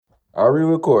Are we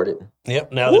recorded?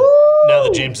 Yep. Now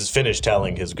that James has finished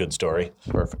telling his good story.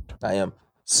 Perfect. I am.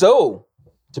 So,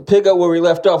 to pick up where we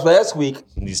left off last week.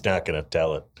 He's not going to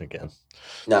tell it again.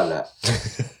 No, I'm not.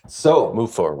 So,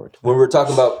 move forward. When we were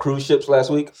talking about cruise ships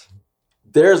last week,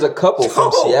 there's a couple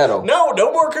from Seattle. No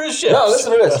more cruise ships. No,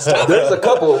 listen to this. There's a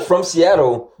couple from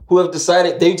Seattle who have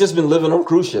decided they've just been living on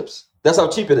cruise ships. That's how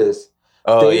cheap it is.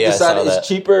 Oh, they decided it's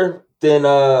cheaper than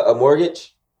a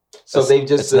mortgage. So they've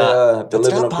just been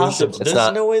living on cruise ships.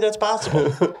 There's no way that's possible.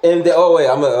 And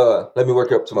let me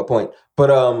work up to my point.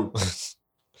 But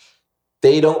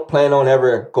they don't plan on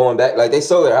ever going back. Like, they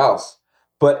sold their house.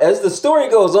 But as the story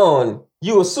goes on,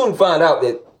 you will soon find out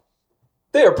that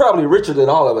they are probably richer than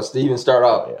all of us to even start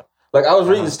out. Yeah. Like, I was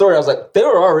reading the story, I was like, they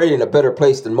were already in a better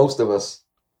place than most of us.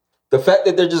 The fact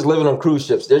that they're just living on cruise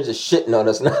ships, they're just shitting on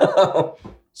us now.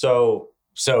 So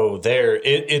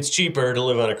it's cheaper to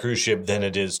live on a cruise ship than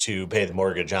it is to pay the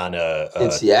mortgage on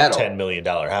a Seattle $10 million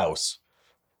house,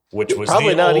 which was probably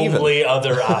the not only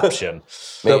other option.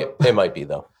 It might be,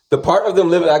 though. The part of them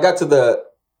living,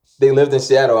 they lived in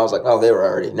Seattle. I was like, oh, they were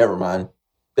already, never mind.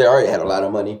 They already had a lot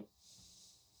of money.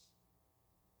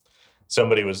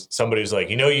 Somebody was like,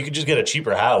 you could just get a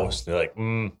cheaper house. They're like,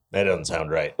 that doesn't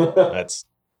sound right. That's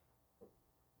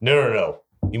no.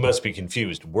 You must be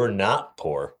confused. We're not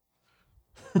poor.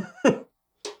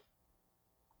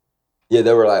 Yeah,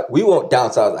 they were like, we won't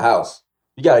downsize the house.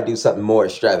 You got to do something more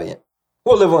extravagant.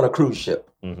 We'll live on a cruise ship.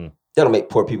 Mm-hmm. That'll make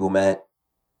poor people mad.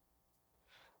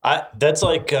 That's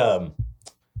like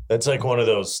one of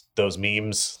those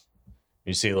memes.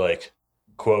 You see like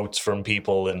quotes from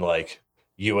people in like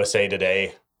USA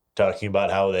Today talking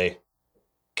about how they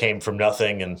came from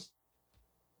nothing and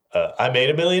I made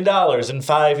 $1 million in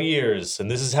 5 years and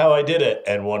this is how I did it.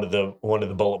 And one of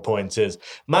the bullet points is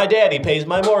my daddy pays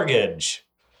my mortgage.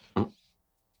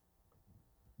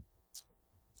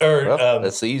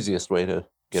 That's the easiest way to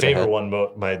get favorite ahead. one.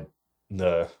 I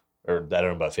don't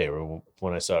know about favorite.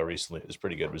 One I saw recently, it was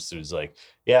pretty good. It was like,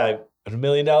 yeah, I had $1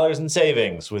 million in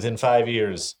savings within 5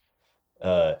 years.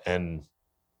 And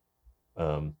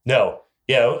one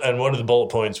of the bullet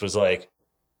points was like,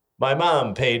 my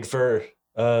mom paid for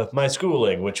my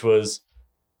schooling, which was,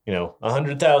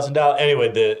 $100,000.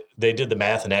 Anyway, they did the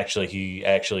math, and he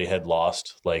actually had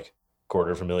lost like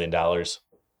 $250,000.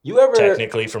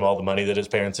 Technically, from all the money that his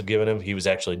parents had given him, he was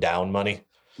actually down money.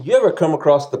 You ever come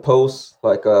across the posts,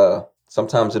 like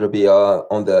sometimes it'll be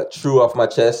on the True Off My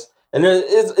Chest, and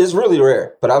it's really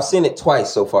rare, but I've seen it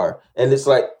twice so far, and it's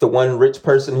like the one rich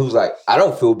person who's like, I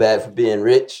don't feel bad for being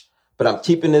rich, but I'm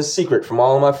keeping this secret from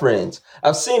all of my friends.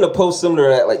 I've seen a post similar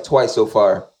to that like twice so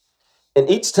far, and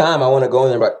each time I want to go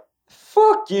in there like,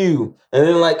 fuck you, and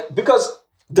then like, because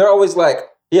they're always like,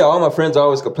 yeah, all my friends are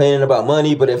always complaining about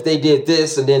money, but if they did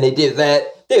this and then they did that,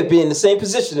 they'd be in the same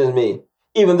position as me,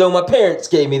 even though my parents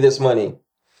gave me this money.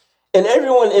 And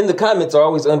everyone in the comments are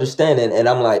always understanding, and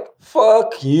I'm like,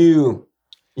 fuck you,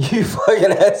 you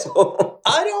fucking asshole.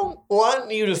 I don't want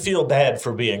you to feel bad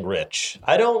for being rich.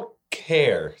 I don't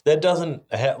care. That doesn't,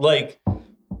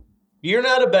 you're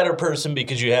not a better person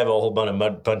because you have a whole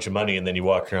bunch of money and then you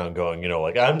walk around going,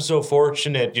 like, I'm so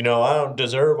fortunate, I don't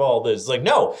deserve all this. Like,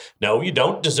 no, you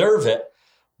don't deserve it,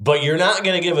 but you're not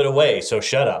going to give it away, so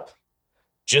shut up.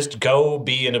 Just go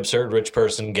be an absurd rich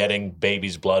person getting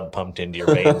baby's blood pumped into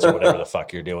your veins or whatever the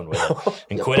fuck you're doing with it.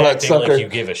 And quit acting like you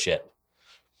give a shit.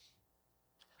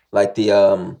 Like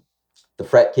the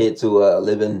frat kids who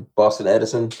live in Boston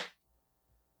Edison.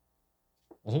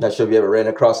 Mm-hmm. Not sure if you ever ran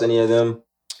across any of them.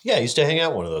 Yeah, I used to hang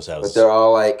out in one of those houses. But they're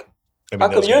all like, how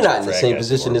come you're not in the same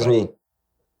position as me?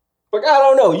 Like, I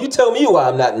don't know. You tell me why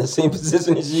I'm not in the same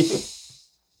position as you.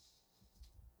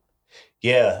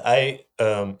 Yeah, I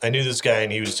knew this guy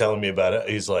and he was telling me about it.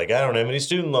 He's like, I don't have any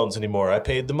student loans anymore. I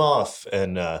paid them off.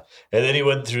 And then he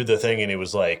went through the thing and he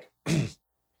was like,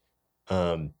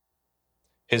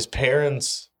 his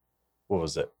parents, what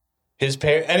was it?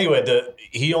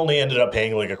 He only ended up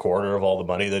paying like a quarter of all the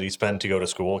money that he spent to go to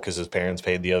school because his parents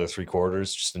paid the other 3/4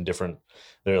 just in different.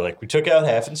 They're like, we took out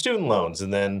half in student loans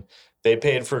and then they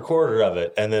paid for a quarter of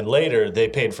it. And then later they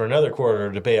paid for another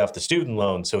quarter to pay off the student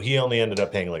loan. So he only ended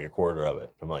up paying like a quarter of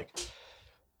it. I'm like,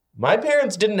 my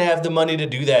parents didn't have the money to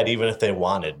do that even if they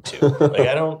wanted to. Like,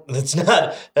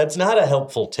 that's not a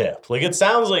helpful tip. Like, it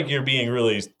sounds like you're being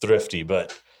really thrifty,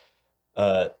 but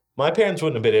my parents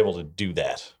wouldn't have been able to do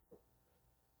that.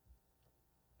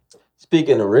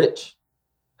 Speaking of rich,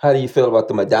 how do you feel about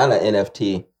the Madonna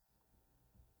NFT?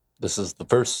 This is the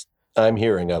first I'm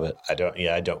hearing of it. I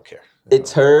don't care.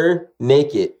 It's her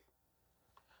naked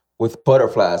with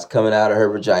butterflies coming out of her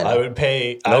vagina. I would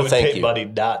pay money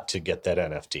not to get that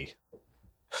NFT.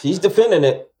 She's defending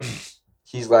it.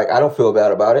 She's like, I don't feel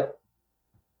bad about it.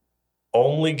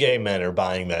 Only gay men are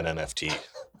buying that NFT.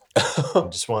 I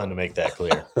just wanted to make that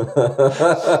clear.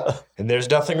 And there's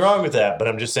nothing wrong with that, but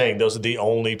I'm just saying those are the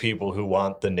only people who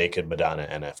want the naked Madonna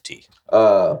NFT.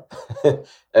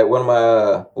 At one of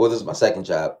my, this is my second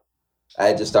job. I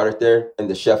had just started there, and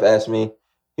the chef asked me,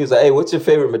 he was like, hey, what's your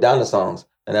favorite Madonna songs?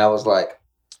 And I was like,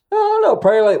 I don't know,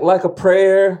 probably like a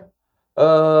prayer.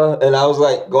 And I was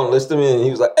like, going to list them in, and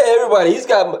he was like, hey, everybody, he's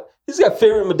got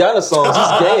favorite Madonna songs.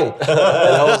 He's gay.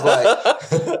 And I was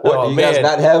like, what, do you guys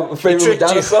not have favorite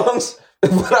Madonna songs?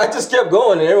 But I just kept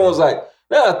going, and everyone was like,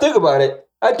 nah, think about it.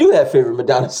 I do have favorite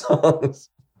Madonna songs.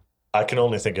 I can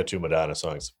only think of 2 Madonna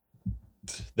songs.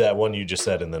 That one you just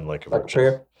said, and then like a Like a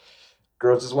prayer?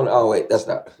 Girls just want to, oh, wait, that's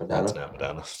not Madonna. That's not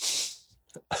Madonna.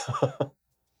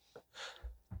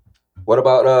 What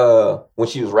about when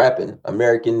she was rapping,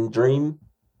 American Dream?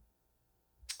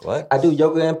 What? I do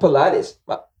yoga and Pilates.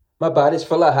 My body's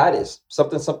full of hottest.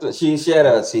 Something. She had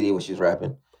a CD when she was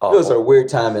rapping. Oh, It was a weird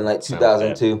time in like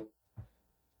 2002.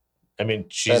 I mean,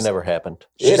 that never happened.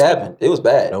 It happened. It was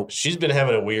bad. Nope. She's been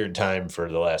having a weird time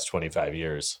for the last 25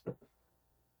 years.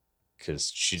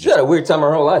 Because she She had a weird time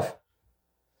her whole life.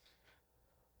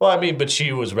 Well, I mean, but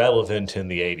she was relevant in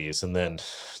the 80s, and then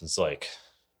it's like,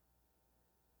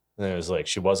 and it was like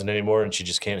she wasn't anymore, and she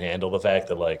just can't handle the fact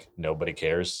that like nobody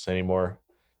cares anymore.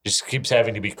 Just keeps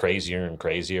having to be crazier and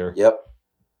crazier. Yep.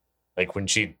 Like when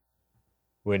she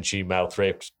mouth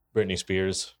raped Britney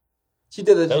Spears. She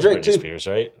did it That to was Drake Britney too. Spears,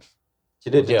 right? She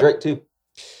did it to Yeah. Drake too.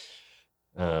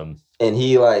 And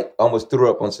he like almost threw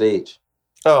up on stage.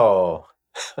 Oh.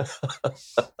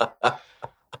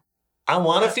 I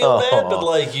want to feel bad, but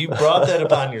like you brought that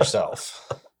upon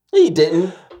yourself. He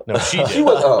didn't. No, she did. She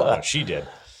was- oh. No, she did.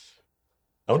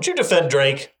 Don't you defend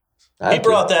Drake? I He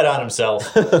brought that on himself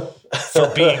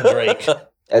for being Drake.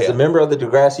 As a member of the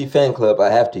Degrassi fan club, I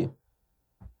have to.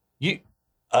 You,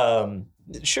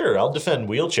 sure, I'll defend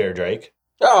Wheelchair Drake.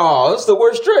 Oh, that's the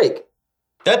worst Drake.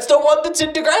 That's the one that's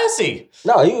in Degrassi.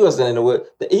 No, he wasn't in the wood.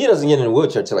 He doesn't get in the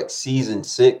wheelchair till like season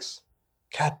 6.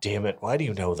 God damn it! Why do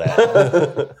you know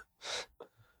that?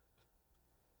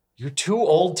 You're too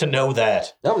old to know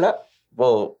that. No, I'm not.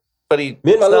 Well, but he. Me and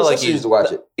my it's not little like sister he- used to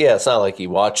watch it. Yeah, it's not like he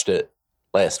watched it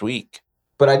last week.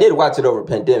 But I did watch it over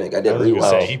pandemic. I did I was gonna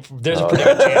say, rewatch. there's a pretty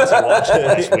good chance he watched it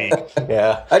last week.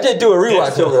 Yeah. I did do a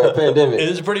rewatch over a pandemic.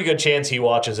 There's a pretty good chance he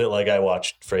watches it like I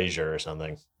watched Frasier or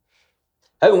something.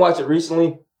 I haven't watched it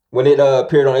recently. When it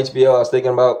appeared on HBO, I was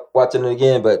thinking about watching it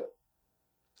again, but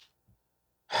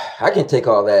I can't take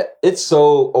all that. It's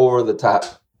so over the top.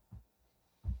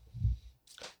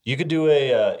 You could do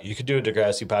a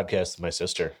Degrassi podcast with my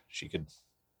sister. She could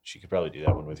probably do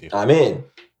that one with you. I'm in.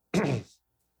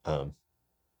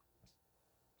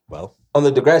 Well, On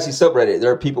the Degrassi subreddit,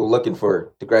 there are people looking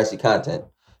for Degrassi content.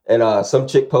 And some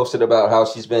chick posted about how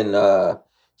she's been,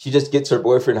 she just gets her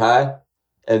boyfriend high,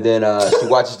 and then she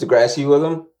watches Degrassi with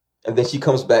him, and then she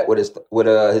comes back with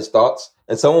his thoughts.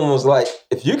 And someone was like,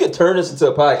 if you could turn this into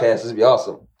a podcast, this would be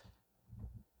awesome.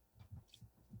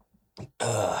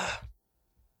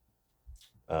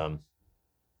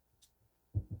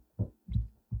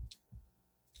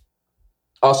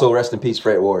 Also, rest in peace,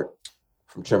 Fred Ward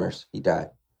from Tremors. He died.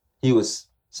 He was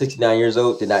 69 years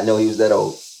old, did not know he was that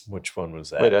old. which one was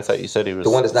that? Wait, I thought you said he was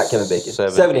The one that's not Kevin Bacon.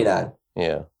 70. 79.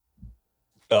 Yeah.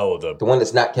 Oh, The one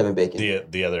that's not Kevin Bacon.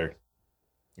 the other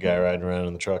guy riding around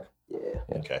in the truck. Yeah.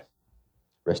 Okay.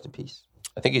 Rest in peace.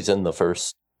 I think he's in the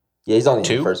first. Yeah, he's only in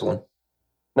Two? the first one.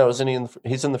 No, isn't he?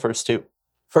 He's in the first 2.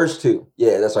 First 2.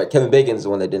 Yeah, that's right. Kevin Bacon is the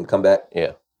one that didn't come back.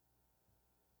 Yeah.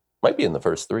 Might be in the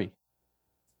first 3.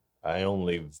 I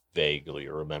only vaguely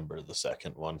remember the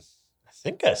second one. I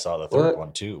think I saw the third What?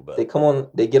 one too, but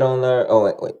They get on there. Oh,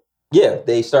 wait. Yeah,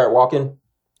 they start walking.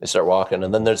 They start walking,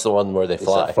 and then there's the one where they They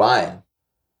fly. start flying.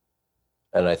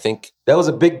 And I think That was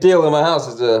a big deal in my house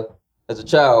as a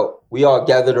child. We all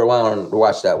gathered around to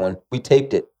watch that one. We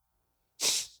taped it.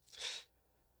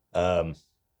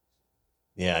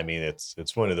 yeah, I mean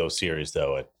it's one of those series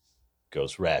though. It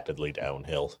goes rapidly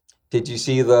downhill. Did you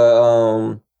see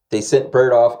the they sent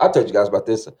Bird off? I told you guys about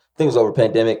this. I think it was over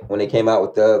pandemic when they came out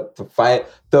with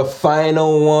the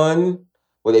final one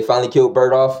where they finally killed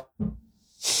Bird off.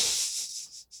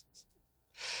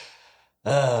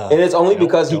 And it's only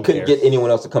because he couldn't get anyone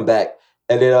else to come back.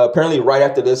 And then apparently right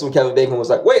after this one, Kevin Bacon was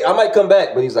like, wait, I might come back.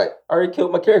 But he's like, I already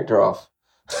killed my character off.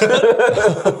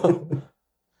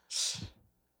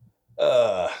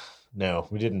 No,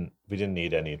 we didn't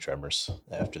need any Tremors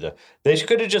after the. They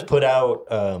could have just put out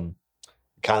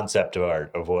concept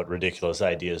art of what ridiculous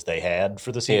ideas they had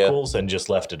for the sequels and just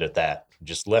left it at that.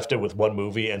 Just left it with one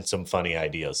movie and some funny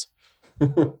ideas.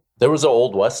 There was an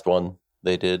Old West one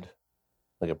they did,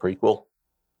 like a prequel.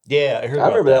 Yeah, I heard. I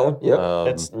remember that one.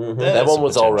 Yep. That one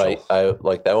was all right.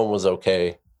 potential. That one was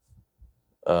okay.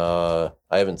 I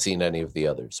haven't seen any of the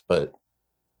others, but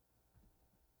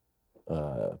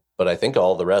I think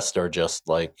all the rest are just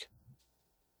like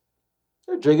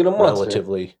They're drinking a monster.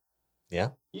 relatively. Yeah.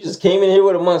 You just came in here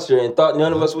with a monster and thought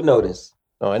none of us would notice.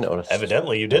 Oh, I noticed.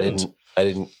 Evidently, you didn't. I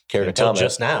didn't care to Until comment.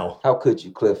 just now. How could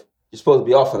you, Cliff? You're supposed to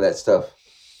be off of that stuff.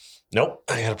 Nope,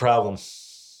 I got a problem.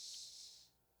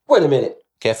 Wait a minute.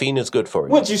 Caffeine is good for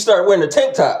you. When'd you start wearing a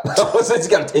tank top? Since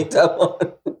you got a tank top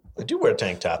on. I do wear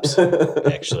tank tops,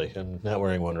 actually. I'm not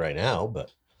wearing one right now,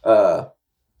 but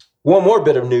One more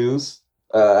bit of news.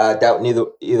 I doubt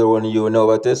either one of you will know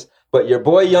about this, but your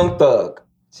boy Young Thug.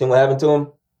 Seen what happened to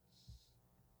him?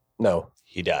 No.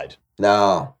 he died.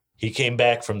 No. He came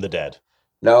back from the dead.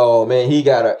 No, man, he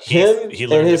got He him learned and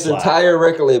to his fly. entire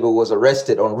record label was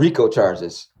arrested on RICO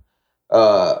charges.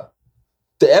 The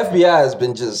FBI has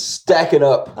been just stacking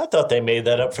up. I thought they made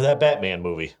that up for that Batman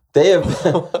movie. They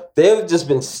have just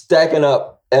been stacking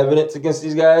up evidence against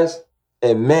these guys.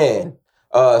 And man,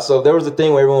 so there was a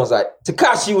thing where everyone was like,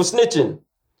 Tekashi was snitching.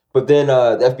 But then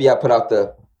the FBI put out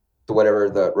the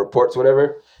reports,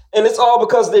 whatever. And it's all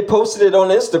because they posted it on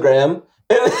Instagram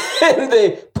and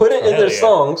they put it in their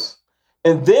songs.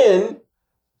 And then,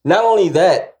 not only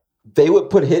that, they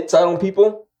would put hits out on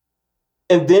people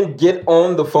and then get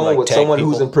on the phone Like with tag someone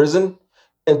people? who's in prison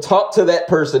and talk to that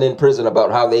person in prison about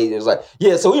how it was like,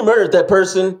 yeah, so we murdered that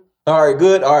person. All right,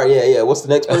 good. All right, yeah. What's the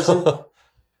next person?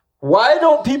 Why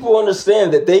don't people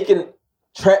understand that they can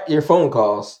track your phone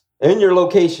calls and your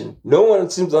location? No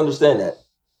one seems to understand that.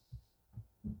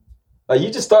 You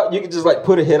just thought you could just like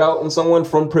put a hit out on someone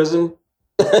from prison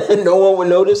and no one would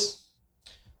notice?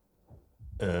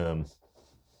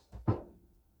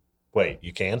 Wait,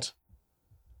 you can't?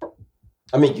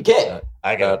 I mean, you can't.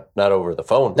 I got. Not over the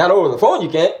phone. Not over the phone, you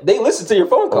can't. They listen to your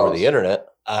phone calls. Over the internet.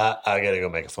 I got to go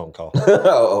make a phone call.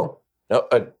 Oh. No,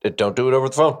 don't do it over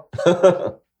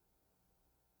the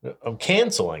phone. I'm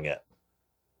canceling it.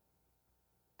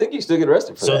 I think you still get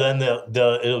arrested for So that.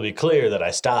 then it'll be clear that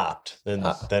I stopped. Then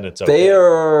it's okay.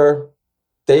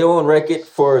 They on record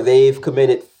for they've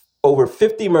committed over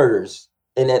 50 murders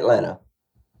in Atlanta.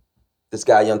 This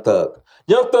guy, Young Thug.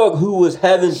 Young Thug, who was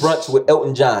having brunch with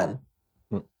Elton John.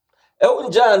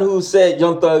 Elton John, who said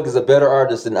Young Thug is a better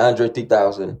artist than Andre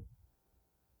 3000.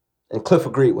 And Cliff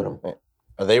agreed with him.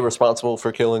 Are they responsible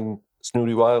for killing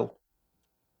Snooty Wild?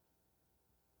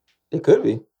 It could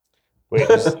be. Wait,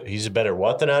 he's a better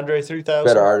what than Andre 3000?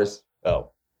 Better artist.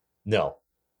 Oh, no.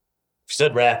 If you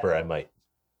said rapper, I might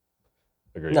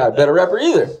agree. Not a with better rapper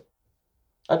either.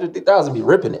 Andre 3000 be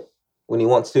ripping it when he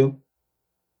wants to.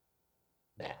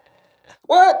 Nah.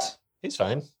 What? He's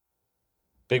fine.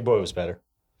 Big Boy was better.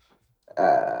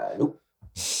 Nope.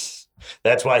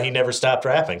 That's why he never stopped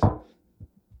rapping.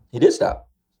 He did stop.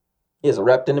 He hasn't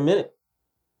rapped in a minute.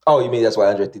 Oh, you mean that's why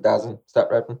Andre 3000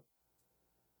 stopped rapping?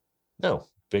 No,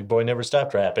 Big Boy never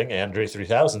stopped rapping. Andre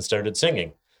 3000 started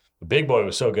singing. But Big Boy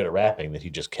was so good at rapping that he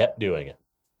just kept doing it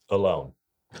alone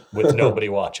with nobody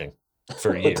watching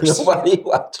for years. Nobody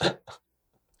watching.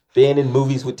 Being in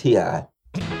movies with T.I.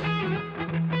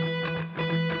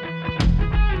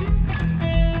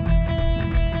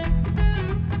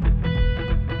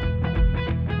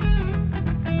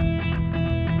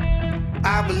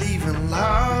 I believe in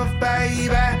love,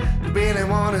 baby. You really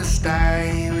wanna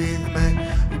stay with me.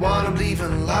 You wanna believe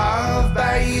in love,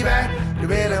 baby. You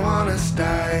really wanna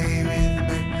stay with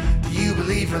me. Do you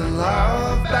believe in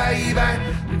love, baby?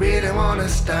 You really wanna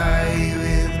stay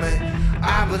with me.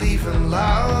 I believe in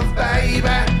love,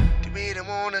 baby. You really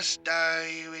wanna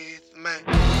stay with me.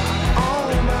 All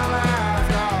my life,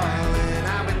 darling,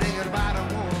 I've been thinking about a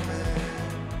woman.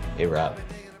 Hey, Rob.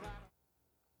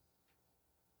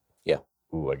 Yeah.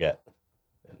 Ooh, I got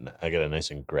a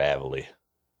nice and gravelly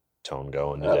tone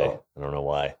going today. Uh-oh. I don't know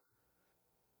why.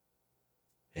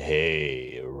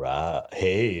 Hey, Rob.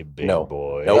 Hey, big No.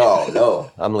 boy. Nope.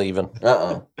 No. I'm leaving.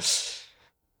 Uh-uh.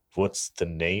 What's the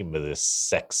name of this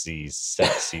sexy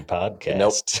podcast?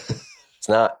 Nope. It's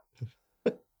not.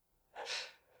 I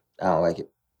don't like it.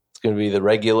 It's going to be the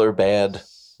regular, bad,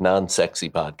 non-sexy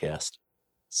podcast.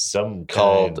 Some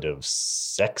Called- kind of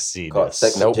sexiness. Called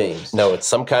Sex Nope. and James. No, it's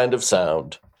some kind of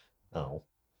sound. Oh,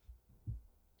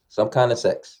 Some kind of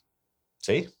sex.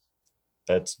 see,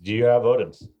 you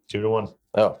outvoted 2-1.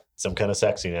 Oh, Some kind of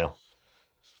sexy now.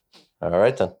 all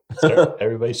right then.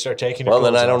 Everybody start taking. Your Well,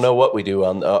 then clothes I don't off. know what we do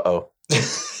on.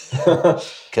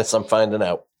 Guess I'm finding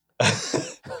out.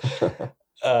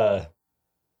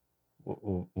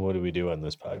 What do we do on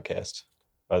this podcast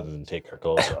other than take our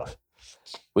clothes off?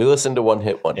 We listen to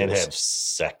one-hit And wonders. have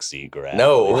sexy gravelly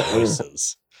No.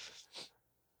 voices.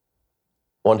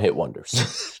 One-hit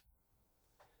wonders.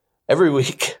 Every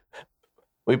week,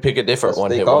 we pick a different That's what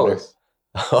they one-hit call wonder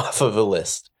us. off of a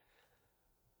list.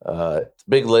 It's a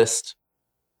big list.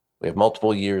 We have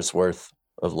multiple years worth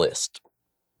of list.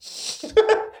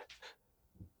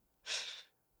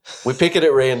 We pick it at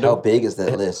How random, big is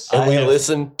that list? and we I have-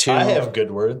 listen to. I have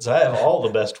good words. I have all the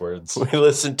best words. We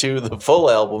listen to the full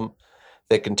album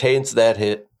that contains that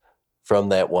hit from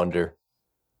that wonder.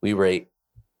 We rate,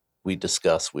 we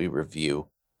discuss, we review.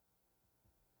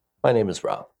 My name is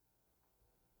Rob.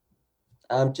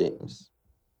 I'm James.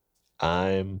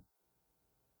 I'm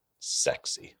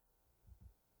sexy.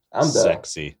 I'm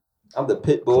sexy. the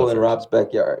pit bull in Clifford. Rob's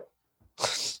backyard.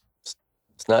 It's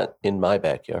not in my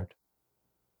backyard.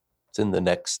 It's in the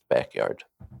next backyard.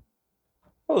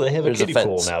 Oh, they have There's a a kiddie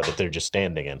pool fence. now that they're just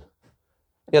standing in.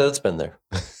 Yeah, that's been there.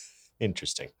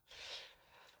 Interesting.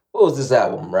 What was this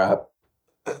album, Rob?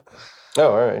 Oh,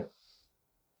 all right.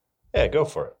 Yeah, go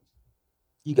for it.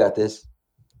 You got this.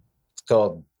 It's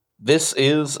called This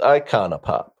Is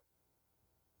Iconopop.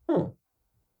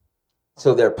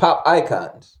 So they're pop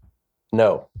icons.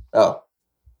 No. Oh,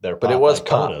 They're But it pop was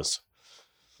pop. iconas,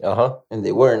 Uh-huh. and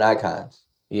they weren't icons.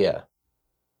 Yeah,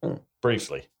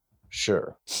 briefly.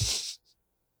 sure.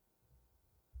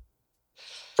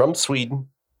 From Sweden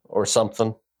or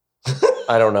something.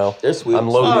 I don't know. They're sweet. I'm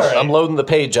loading. All right. I'm loading the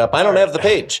page up. I don't have the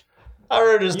page.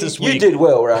 Our artist this You week. did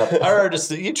well, Rob. Our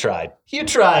artist, you tried. You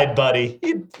tried, buddy.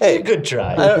 Hey. You good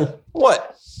try.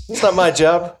 What? It's not my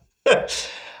job.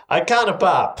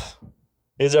 Iconopop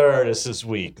is our artist this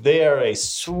week. They are a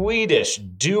Swedish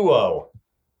duo.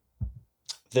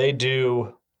 They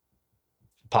do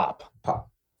pop. Pop.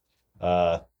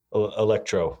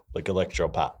 Electro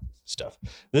pop stuff.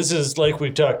 This is like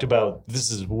we've talked about. This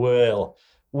is well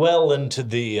into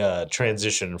the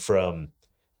transition from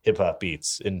hip hop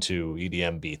beats into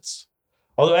EDM beats.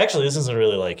 Although actually, this isn't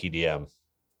really like EDM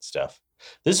stuff.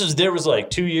 There was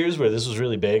like 2 years where this was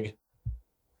really big.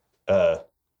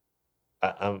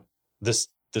 This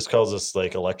calls us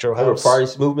like electro Remember house. Far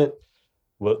East Movement?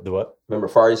 What the what? Remember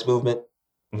Far East Movement?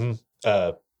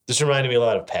 This reminded me a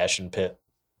lot of Passion Pit.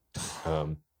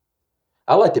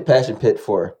 I liked the Passion Pit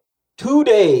for 2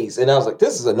 days, and I was like,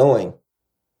 this is annoying.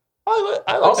 I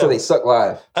like Also, that. they suck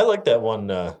live. I like that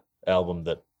one album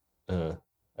that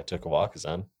I Took a Walk is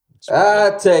on. It's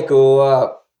I take a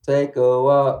walk. Take a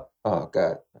walk. Oh,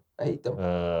 God. I hate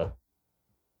them.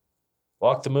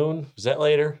 Walk the Moon. Was that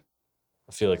later?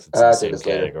 I feel like it's in I the think same it's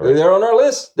later. category. They're on our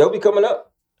list. They'll be coming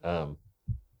up.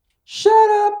 Shut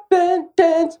up and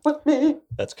dance with me.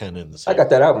 That's kind of in the same. I got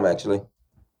that album, actually.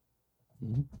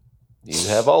 You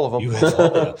have all of them. You have all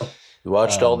the, You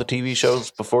watched all the TV shows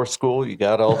before school. You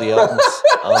got all the albums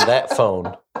on that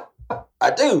phone. I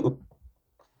do.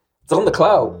 It's on the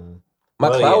cloud. My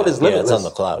Well, cloud yeah, is limitless. Yeah, it's on the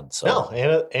cloud. So. No,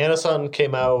 Anason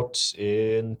came out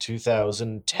in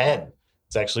 2010.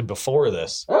 It's actually before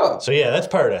this. Oh, So yeah, that's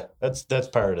part of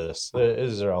this.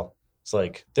 These are all. It's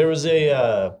like there was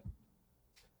a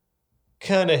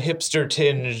kind of hipster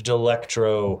tinged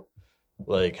electro,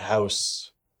 like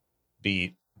house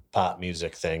beat pop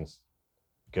music thing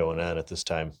going on at this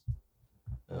time.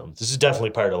 This is definitely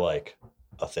part of like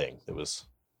a thing that was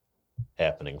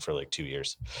happening for like 2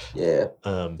 years. yeah.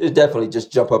 It's definitely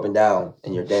just jump up and down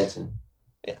and you're dancing.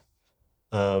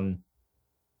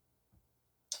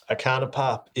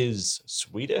 Iconopop is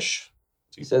Swedish.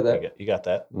 You said that. You got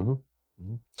that. Mhm.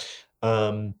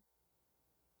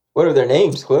 What are their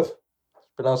names, Cliff?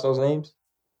 Pronounce those names?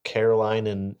 Caroline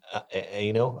and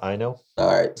Aino. All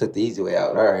right. Took the easy way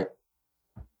out. All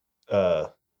right.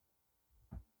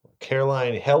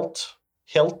 Caroline Helt.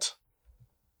 And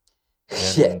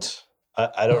Shit.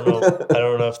 I don't know. I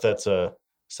don't know if that's a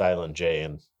silent J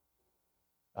in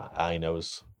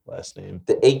Aino's last name.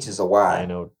 The H is a Y.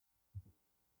 Aino.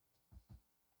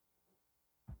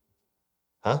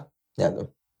 Huh? Yeah, no.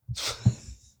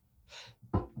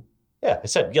 Yeah, I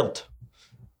said Yilt.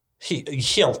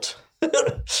 Yilt.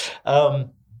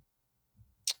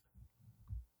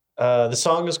 The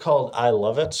song is called "I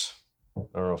Love It." I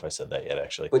don't know if I said that yet,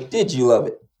 actually. But did you love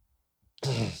it?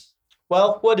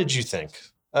 Well, what did you think?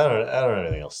 I don't have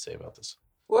anything else to say about this.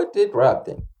 What did Rob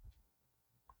think?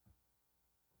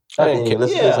 I didn't didn't even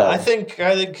listen to this Yeah, I album.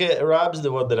 think Rob's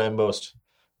the one that I'm most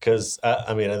because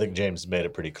I mean I think James made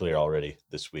it pretty clear already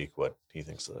this week what he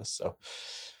thinks of this. So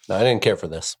No, I didn't care for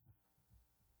this.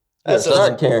 Yeah, That's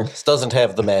start, Karen. This doesn't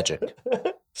have the magic.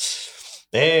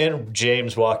 and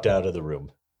James walked out of the room.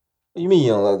 What do you mean you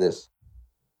don't love this?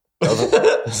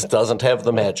 This doesn't have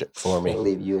the magic for I can't me.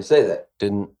 believe you would say that.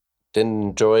 Didn't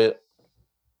enjoy it.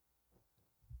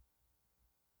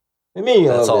 What do you mean you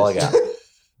That's love all I this? got.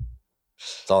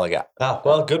 That's all I got. Oh,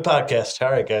 well, good podcast.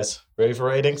 All right, guys. Ready for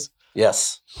ratings?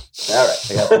 Yes. All right.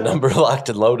 I got the number locked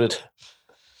and loaded.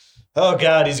 Oh,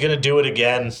 God, he's going to do it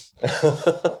again.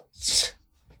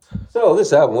 So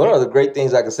this album, what are the great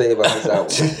things I can say about this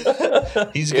album?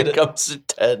 He's Here going to... comes a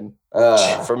 10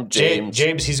 from James.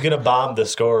 James. He's going to bomb the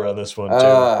score on this one,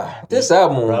 too. This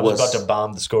album Rob was was about to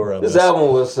bomb the score on this this.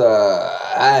 album was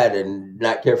I did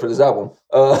not care for this album.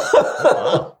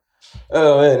 Wow.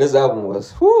 Oh man, this album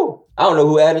was whew. I don't know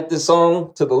who added this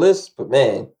song to the list, but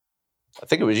man, I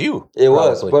think it was you. it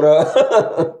was. probably.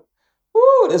 But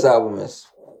whew, this album is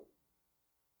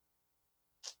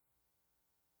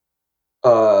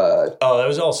Oh, that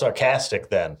was all sarcastic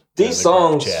then. these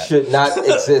songs should not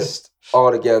exist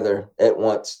all together at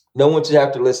once. No one should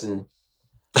have to listen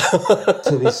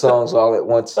to these songs all at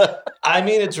once. I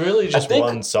mean, it's really just think-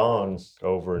 one song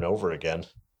over and over again.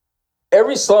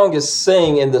 Every song is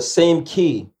sang in the same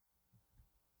key,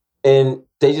 and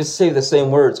they just say the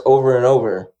same words over and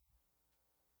over.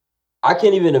 I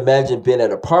can't even imagine being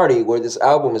at a party where this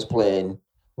album is playing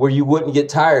where you wouldn't get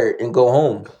tired and go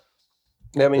home.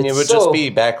 I mean, it It's would so- just be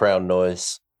background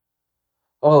noise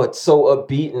Oh, it's so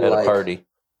upbeat and at like a party.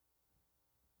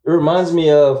 it reminds me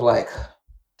of like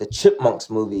the Chipmunks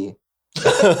movie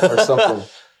or something.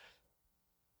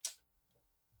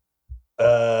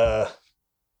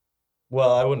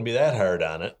 Well, I wouldn't be that hard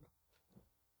on it.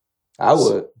 I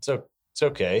would. It's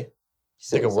okay. I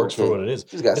Said think it it's works okay. for what it is.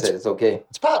 This guy said it's okay.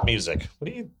 It's pop music. What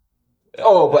do you?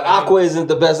 Oh, but I mean, Aqua isn't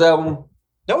the best album.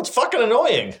 No, it's fucking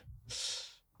annoying.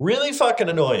 Really fucking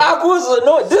annoying. Aqua's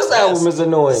annoying. This album is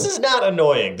annoying. This is not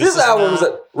annoying. This album is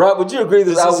Rob, would you agree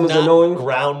this album is not annoying?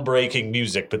 groundbreaking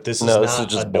music, but this is No, not this is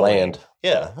just annoying. bland.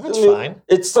 Yeah, that's I mean, fine.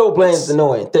 It's so bland, it's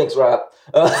annoying. Thanks, Rob.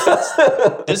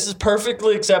 This is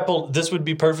perfectly acceptable. This would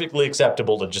be perfectly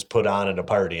acceptable to just put on at a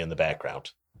party in the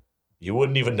background. You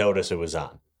wouldn't even notice it was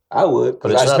on. I would.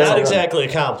 But it's I not turn Not around. exactly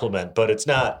a compliment, but it's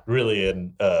not really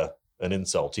an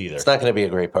insult either. It's not going to be a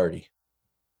great party.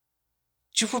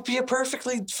 You would be a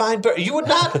perfectly fine party. You would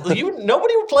not.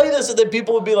 Nobody would play this, and then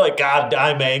people would be like, "God,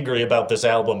 I'm angry about this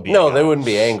album being." No, on." they wouldn't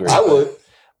be angry. I would.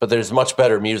 But there's much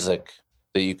better music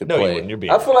that you could No, you play. wouldn't. You're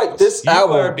being. I feel like this You are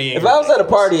album, being if I was at a ridiculous.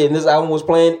 party and this album was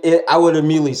playing, I would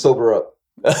immediately sober up.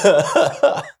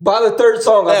 By the third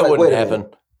song, I That was like, wouldn't wait a happen.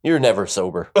 minute. You're never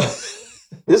sober.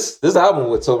 This album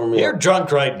would sober me You're up.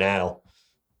 drunk right now.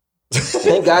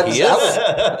 Thank God this Yes.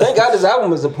 album, thank God this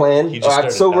album isn't playing. He Or just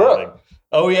I'd started sober nodding. up.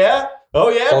 Oh yeah. Oh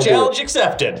yeah. Don't do Challenge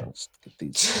accepted. Let's get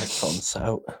these headphones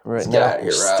out right Let's get now, out of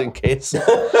here, just Rob. in case.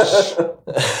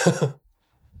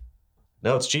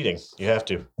 No, it's cheating. You have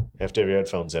to. You have to have your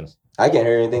headphones in. I can't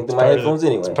hear anything through my Part of the- headphones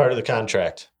anyway. It's part of the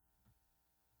contract.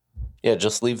 Yeah,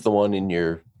 just leave the one in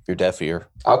your deaf ear.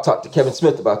 I'll talk to Kevin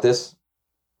Smith about this.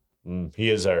 He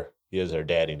is our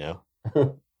daddy now.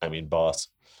 I mean, boss.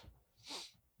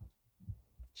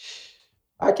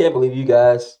 I can't believe you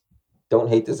guys don't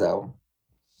hate this album.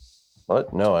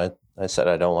 What? No, I said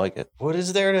I don't like it. What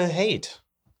is there to hate?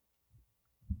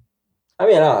 I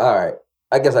mean, all right.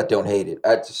 I guess I don't hate it.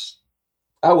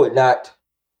 I would not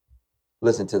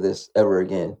listen to this ever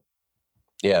again.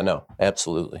 Yeah, no,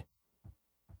 absolutely.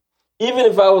 Even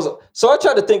if I was, so I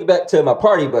tried to think back to my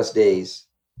party bus days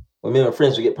when me and my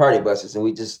friends would get party buses and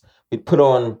we'd put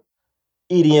on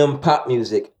EDM pop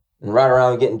music and ride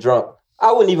around getting drunk.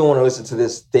 I wouldn't even want to listen to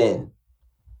this then.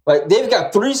 Like they've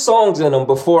got 3 songs in them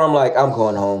before I'm like, I'm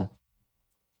going home.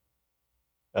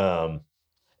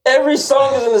 Every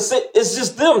song is in the same, it's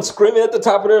just them screaming at the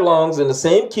top of their lungs in the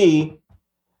same key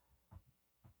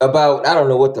about, I don't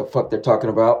know what the fuck they're talking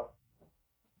about.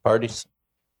 Parties.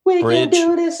 We Bridge. can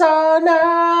do this all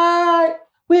night.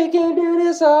 We can do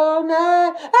this all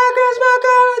night. I cross my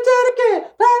car into the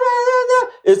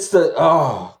kid. It's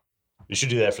the, You should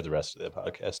do that for the rest of the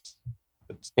podcast.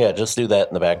 Yeah, just do that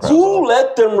in the background. Who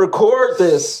let them record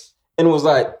this and was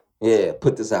like, yeah,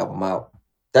 put this album out.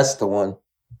 That's the one.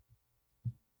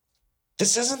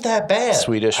 This isn't that bad.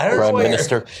 Swedish I don't know Prime why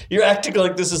Minister. You're acting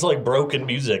like this is like broken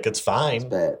music. It's fine.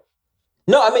 Bad.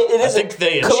 No, I mean, it I isn't. think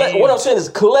they What I'm saying is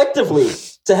collectively,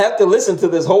 to have to listen to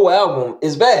this whole album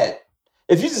is bad.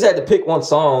 If you just had to pick one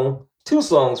song, 2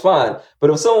 songs, fine.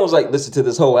 But if someone was like, listen to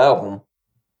this whole album,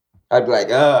 I'd be like,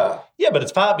 Yeah, but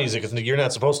it's pop music. You're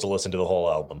not supposed to listen to the whole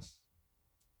album.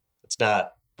 It's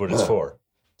not what it's for.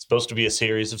 It's supposed to be a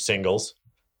series of singles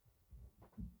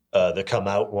that come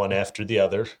out one after the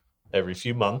other every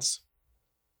few months,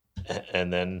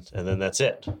 and then that's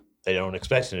it. They don't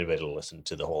expect anybody to listen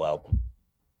to the whole album.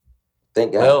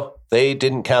 thank God. Well, they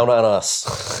didn't count on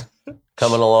us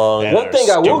coming along And One thing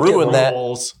I to will give ruin that.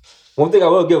 rules. One thing I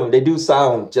will give them, they do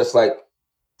sound just like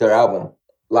their album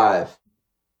live.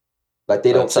 Like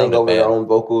they That don't sing sounded over their bad. own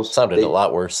vocals. Sounded They- a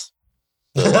lot worse.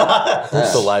 Yeah.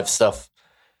 The live stuff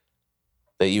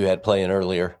that you had playing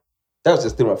earlier. That was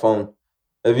just through my phone.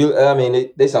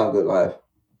 They sound good live.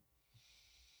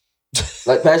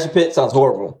 Like Passion Pit sounds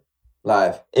horrible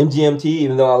live. MGMT,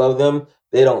 even though I love them,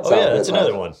 they don't Oh sound yeah, good that's live.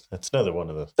 another one. That's another one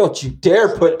of the. Don't you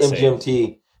dare put Same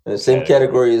MGMT in the same category.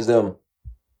 category as them.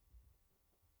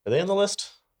 Are they on the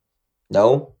list?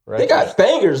 No. Right. They got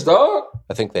bangers, dog.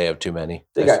 I think they have too many.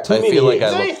 They got too I many feel like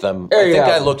hits. I looked them. Every I think I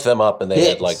album. looked them up and they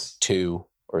had like Hits. 2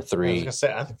 or I was 3. gonna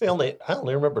say, I think I only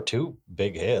remember 2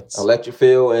 big hits. Electric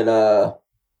Feel and the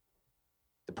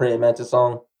Praying Mantis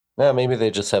song. Yeah, maybe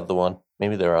they just have the one.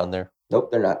 Maybe they're on there.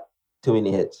 Nope, they're not. Too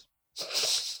many hits.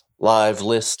 Live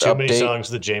list Too many update. songs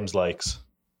that James likes.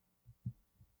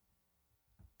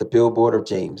 The Billboard of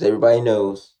James. Everybody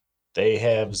knows. They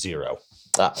have 0.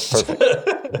 Ah,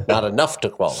 perfect. Not enough to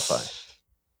qualify.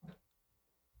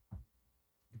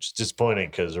 Which is disappointing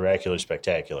because Oracular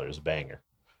Spectacular is a banger.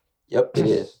 Yep, it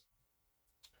is.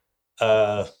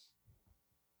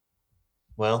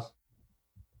 Well,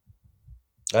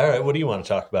 all right. What do you want to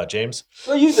talk about, James?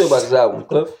 What do you think about this album,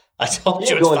 Cliff? I told You you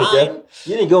didn't it's go into fine. depth.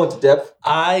 You didn't go into depth.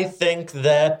 I think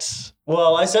that.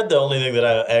 Well, I said the only thing that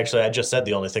I just said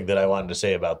the only thing that I wanted to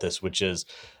say about this, which is,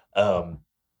 I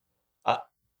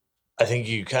think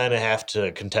you kind of have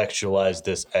to contextualize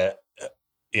this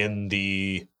in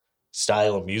the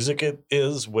style of music it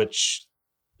is, which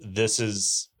this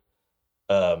is.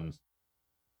 Oh,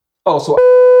 so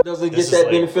doesn't This get is that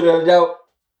like- benefit of the doubt?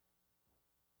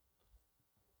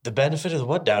 The benefit of the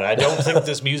what down? I don't think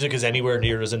this music is anywhere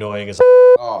near as annoying as.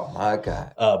 Oh, my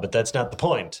God. But that's not the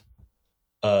point.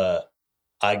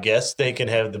 I guess they can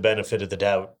have the benefit of the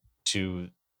doubt to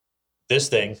this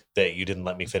thing that you didn't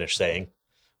let me finish saying,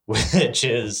 which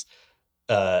is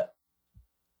this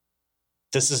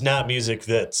is not music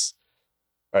that's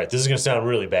all right. This is going to sound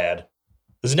really bad.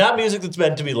 This is not music that's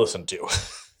meant to be listened to.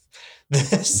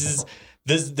 This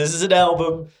is an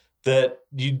album that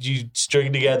you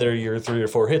string together your 3 or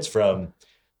 4 hits from.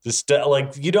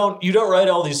 Like you don't write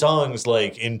all these songs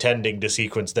like intending to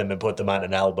sequence them and put them on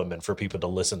an album and for people to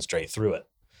listen straight through it.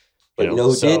 But you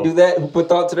know who did do that? Who put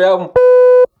thought to the album?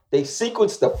 They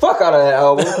sequenced the fuck out of that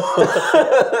album.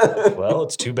 Well,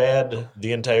 it's too bad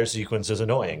the entire sequence is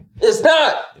annoying. It's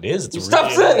not. It is. It's You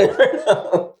stop really saying annoying. it right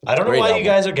now. I don't know Great why you album.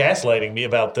 guys are gaslighting me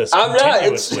about this I'm not.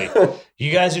 It's, continuously.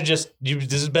 You guys are just.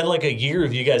 This has been like a year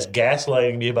of you guys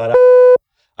gaslighting me about.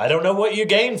 I don't know what you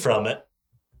gain from it,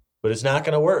 but it's not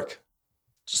going to work.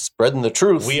 Just spreading the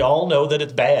truth. We all know that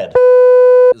it's bad.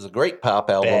 This is a great pop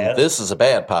album. Bad. This is a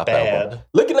bad pop album. Bad.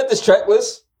 Looking at this track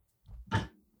list, I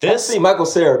This see Michael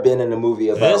Cera been in the movie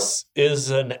about This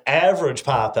is an average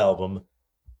pop album.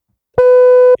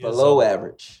 below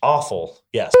average. Awful.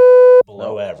 Yes.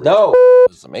 Below average. No,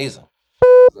 This is amazing.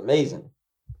 it's amazing.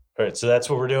 All right. So that's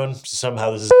what we're doing.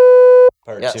 Somehow this is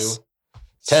part Yes. 2.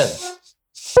 10.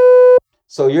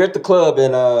 So you're at the club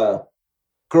and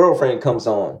Girlfriend comes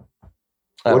on.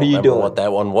 I What don't are you remember doing? What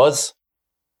that one was?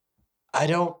 I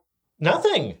don't.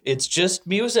 Nothing. It's just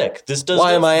music. This does.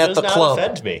 Why am I at does the not club?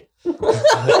 Offend me.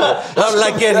 How did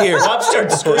I get here? Rob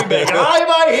starts screaming. Why am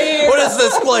I here? What is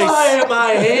this place? Why am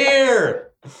I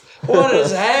here? What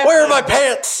is happening? Where are my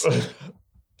pants?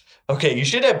 Okay, you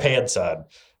should have pants on.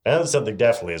 That's something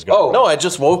definitely is going. Oh. No, I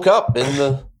just woke up in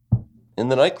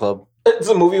the nightclub. It's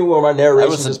a movie where my narration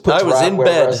I was- just puts I was rock in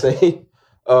wherever bed. I say.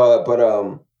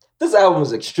 But this album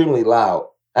is extremely loud.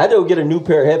 I had to go get a new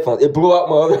pair of headphones. It blew out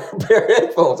my other pair of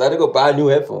headphones. I had to go buy new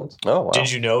headphones. Oh wow.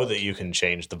 Did you know that you can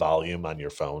change the volume on your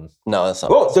phone? No, that's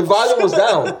not. Well, the volume was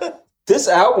down. This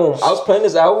album, I was playing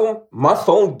this album. My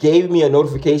phone gave me a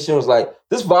notification. It was like,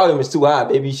 this volume is too high.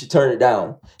 Maybe you should turn it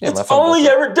down. Yeah, my It's phone only does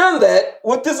ever done that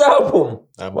with this album.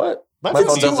 What? My, My phone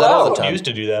phone does used- that all the my phone time. used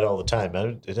to do that all the time.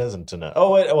 It doesn't.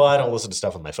 Oh, wait, well, I don't listen to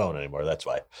stuff on my phone anymore. That's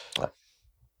why.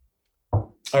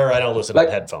 Or I don't listen Like-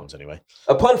 to headphones anyway.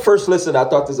 Upon first listen, I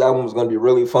thought this album was going to be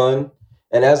really fun.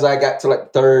 And as I got to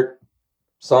like the third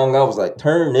song, I was like,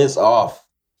 turn this off.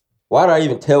 Why did I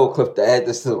even tell Cliff to add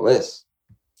this to the list?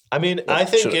 I mean, I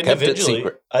think should've kept it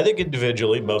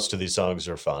individually, secret. most of these songs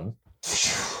are fun.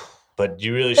 But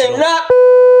you really And should. not.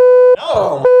 No,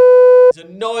 Oh, it's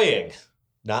annoying,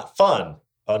 not fun.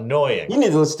 Annoying. you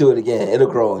need to listen to it again. It'll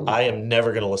grow on you. I am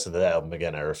never going to listen to that album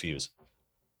again. I refuse.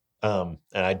 And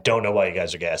I don't know why you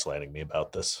guys are gaslighting me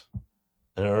about this.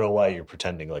 I don't know why you're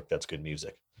pretending like that's good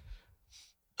music.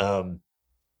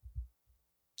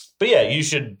 But yeah, you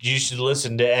should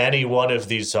listen to any one of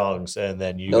these songs and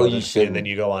then you No, go you to- shouldn't. and then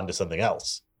you go on to something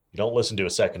else. You don't listen to a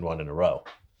second one in a row.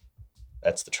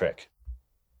 That's the trick.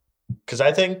 because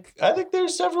I think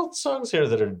there's several songs here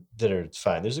that are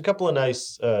fine. There's a couple of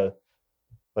nice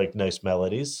nice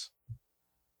melodies.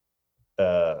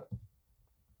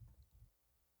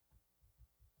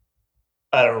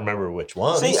 I don't remember which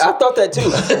ones. See, I thought that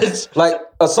too. Like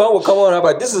a song would come on, I'm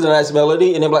like, this is a nice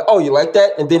melody, and they're like, oh, you like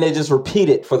that? And then they just repeat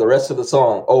it for the rest of the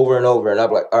song over and over, and I'm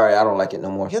like, all right, I don't like it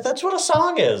no more. Yeah, that's what a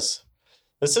song is.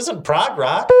 This isn't prog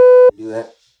rock. Do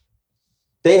that.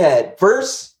 They had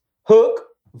verse, hook,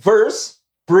 verse,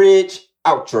 bridge,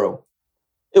 outro.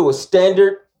 It was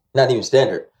standard, not even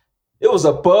standard. It was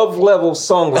above level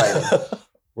songwriting.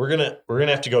 We're gonna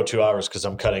have to go 2 hours because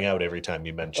I'm cutting out every time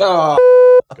you mention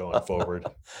going forward.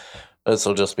 This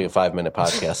will just be a 5-minute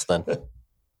podcast then.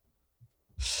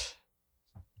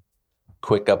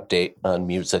 Quick update on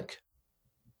music.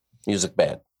 Music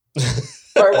bad.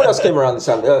 All right, what else came around this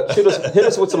time? Hit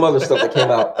us with some other stuff that came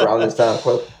out around this time,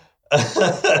 Cliff.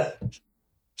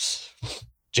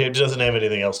 James doesn't have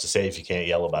anything else to say if you can't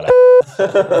yell about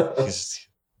it. He's,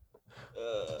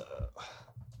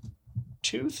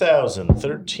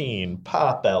 2013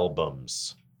 pop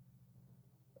albums.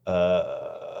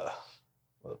 Let's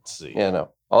see. Yeah,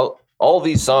 no. All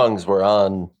these songs were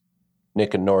on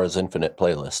Nick and Nora's Infinite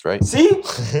playlist, right? See?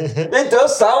 It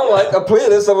does sound like a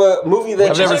playlist of a movie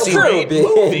that I've never seen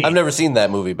movie. I've never seen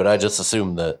that movie, but I just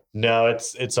assumed that No,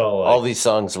 it's all like, all these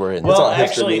songs were in. well, all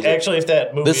hipster music. actually, if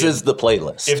that movie This is the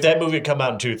playlist. if that movie had come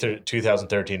out in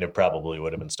 2013, it probably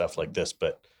would have been stuff like this.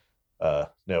 But no,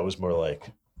 it was more like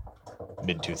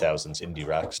mid 2000s indie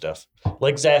rock stuff,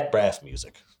 like Zach Braff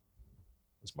music.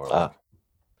 It's more like,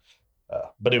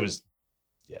 but it was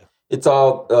It's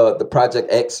all the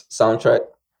Project X soundtrack.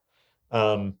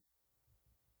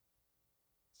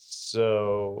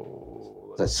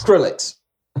 So The Skrillex.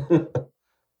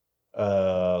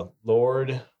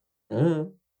 Lord. Mm-hmm.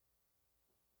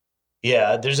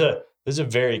 Yeah, there's a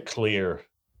very clear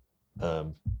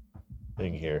thing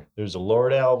here. There's a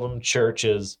Lord album,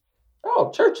 Churches,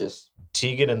 Oh, Churches.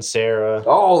 Tegan and Sarah,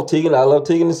 Oh, Tegan. I love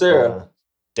Tegan and Sarah.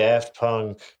 Daft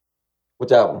Punk,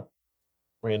 Which album?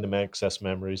 Random Access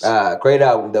Memories, Great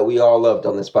album that we all loved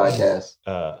on this podcast.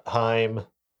 Haim.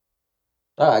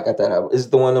 I got that album. Is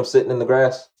it the one I'm sitting in the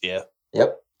grass? Yeah.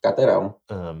 Yep, got that album.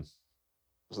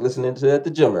 Was listening to it at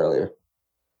the gym earlier.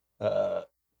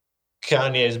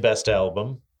 Kanye's best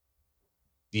album,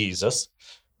 Jesus.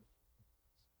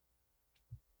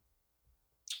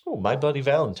 Oh, My Bloody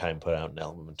Valentine put out an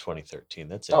album in 2013.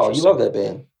 That's Oh, interesting. you love that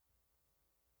band.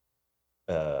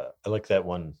 I like that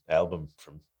one album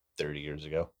from 30 years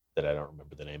ago that I don't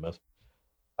remember the name of.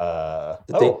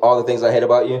 All the Things I Hate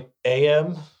About You.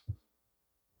 AM.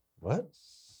 What?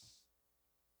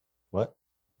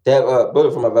 They have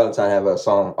Bullet for My Valentine have a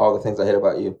song, All the Things I Hate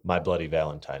About You. My Bloody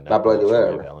Valentine. My Bloody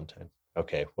Bullet for My Valentine. Valentine.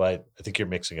 Okay. Well, I think you're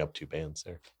mixing up two bands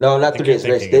there. No, not I Through think This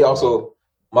you're Grace. thinking They of also,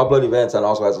 My Bloody Valentine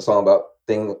also has a song about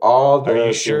all the. Are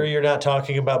you sure you're not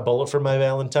talking about Bullet for My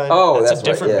Valentine? Oh, that's that's a right,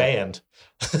 different yeah. band.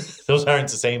 Those aren't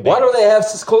the same band. Why don't they have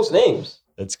such close names?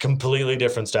 It's completely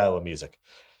different style of music.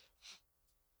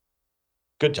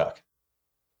 Good talk.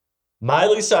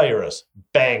 Miley Cyrus,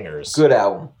 bangers. Good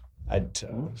album.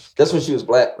 That's when she was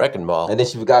black. Wrecking Ball. And then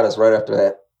she forgot us right after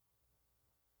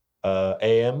that.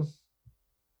 AM.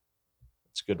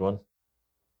 It's a good one.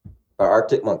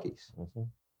 Arctic Monkeys. Mm-hmm.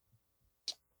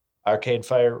 Arcade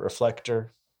Fire,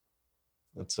 Reflector.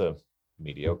 That's a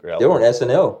mediocre They album. were on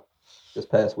SNL this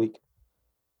past week.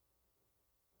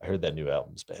 I heard that new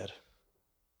album's bad.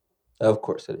 Of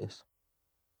course it is.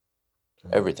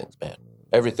 Everything's bad.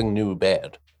 Everything new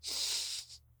bad.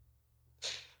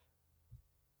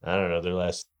 I don't know. Their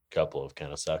last couple have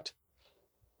kind of sucked.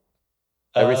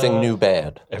 Everything new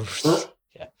bad.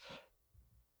 Yeah.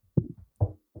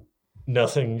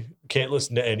 Nothing. Can't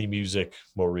listen to any music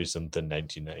more recent than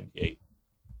 1998.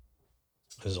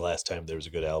 This is the last time there was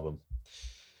a good album.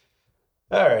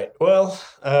 All right. Well,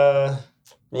 I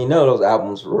mean, none of those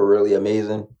albums were really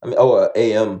amazing. I mean,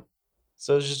 AM.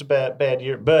 so it's just a bad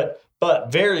year, but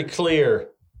very clear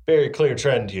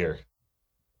trend here.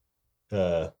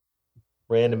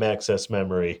 Random Access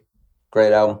Memory,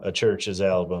 Great album. a Church's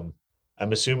album.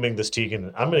 I'm assuming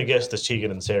I'm going to guess this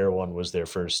Tegan and Sarah one was their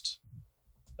first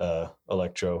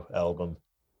electro album.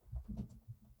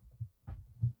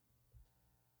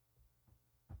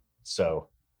 So,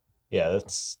 yeah,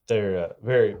 that's their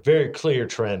very, very clear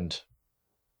trend.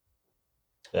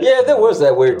 Yeah, there was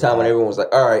that weird time when everyone was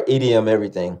like, all right, EDM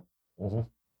everything. Mhm.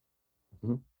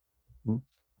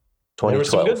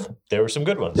 2012. There were some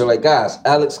good ones. They're like, guys,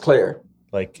 Alex Clare.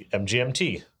 Like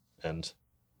MGMT and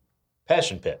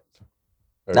Passion Pit.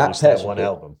 Or Not at least that Passion one Pit.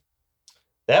 album.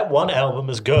 That one album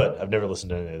is good. I've never listened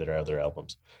to any of their other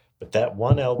albums. But that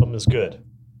one album is good.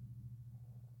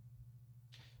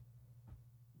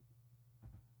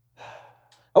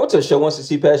 I went to a show once to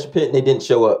see Passion Pit, and they didn't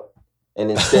show up.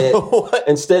 And instead,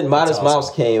 Modest awesome.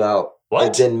 Mouse came out What?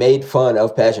 and then made fun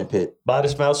of Passion Pit.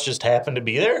 Modest Mouse just happened to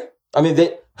be there? I mean,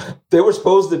 they were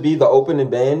supposed to be the opening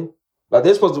band. Like,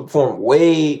 they're supposed to perform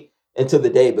way into the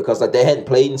day because like they hadn't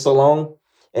played in so long,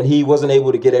 and he wasn't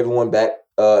able to get everyone back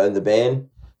in the band.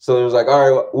 So it was like, all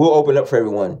right, we'll open up for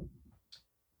everyone.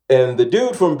 And the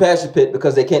dude from Passion Pit,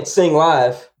 because they can't sing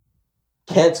live,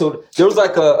 canceled. There was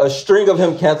like a string of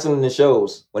him canceling the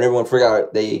shows when everyone figured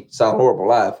out they sound horrible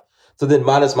live. So then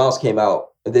Modest Mouse came out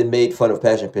and then made fun of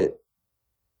Passion Pit.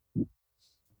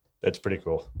 That's pretty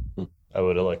cool. I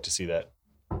would have liked to see that.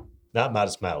 Not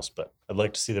Modest Mouse, but I'd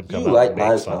like to see them come You out like and make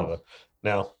Modest fun Mouse. of it.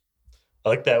 No. I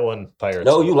like that one pirate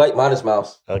No, song. you like Modest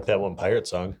Mouse. I like that one pirate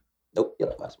song. Nope, you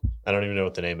like Modest Mouse. I don't even know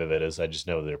what the name of it is. I just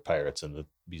know they're pirates in the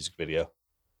music video.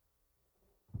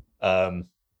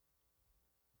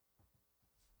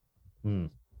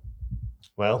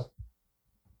 Well,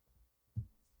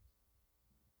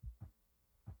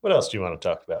 what else do you want to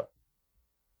talk about?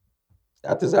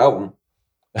 Not this album.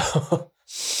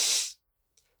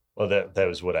 Well, that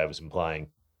was what I was implying.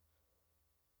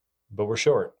 But we're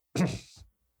short. No,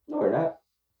 we're not.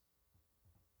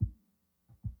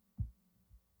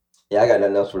 Yeah, I got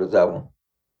nothing else for this album.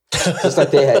 Just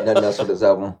like they had nothing else for this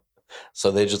album.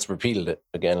 So they just repeated it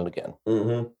again and again.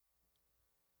 Mm-hmm.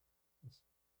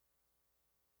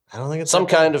 I don't think it's Some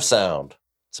that bad. kind of sound.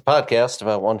 It's a podcast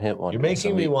about one hit wonders. You're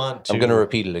making me want to. I'm going to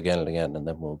repeat it again and again, and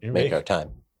then we'll You're make making- our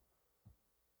time.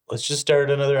 Let's just start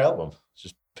another album.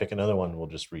 Just pick another one. We'll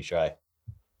just retry.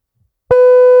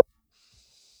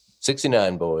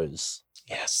 69 Boys.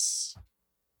 Yes.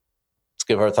 Let's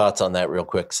give our thoughts on that real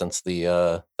quick since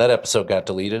the that episode got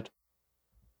deleted.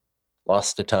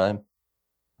 Lost to time.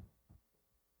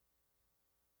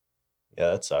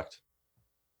 Yeah, that sucked.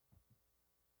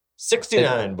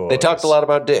 69 boys. They talked a lot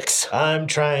about dicks. I'm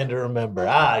trying to remember.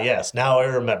 Ah, yes. Now I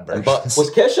remember. And butts.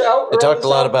 Was Kesha out? They around talked this a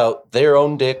lot time? about their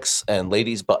own dicks and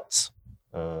ladies' butts.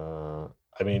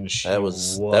 I mean, she That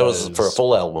was for a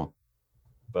full album.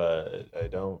 But I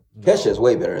don't know Kesha is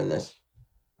way better than this.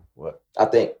 what I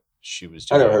think. she was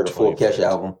I doing. never heard a full 23rd. Kesha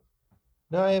album.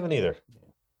 No, I haven't either.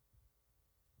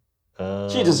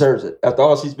 She deserves it. After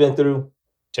all she's been through.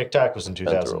 TikTok was in through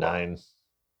a lot. 2009.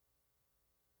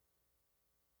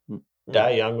 Mm. Die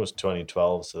Young was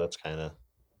 2012, so that was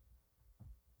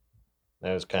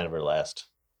kind of her last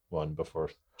one before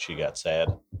she got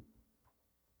sad.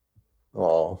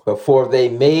 Oh, Before they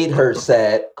made her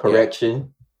sad,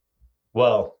 correction.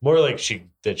 Well, more like she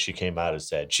came out as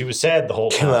sad. She was sad the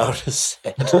whole time. came out as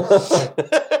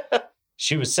sad.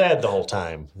 She was sad the whole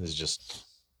time. It was just,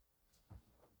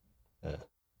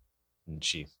 and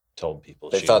she told people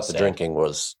They she thought was the sad. drinking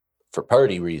was for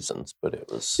party reasons, but it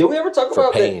was. Did we ever talk For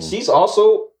about pain. that? She's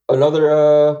also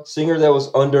another singer that was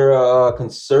under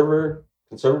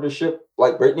conservatorship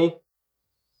like Britney.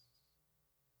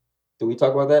 Did we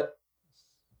talk about that?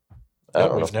 I No,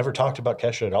 don't know. we've never talked about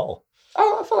Kesha at all.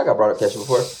 I feel like I brought up Kesha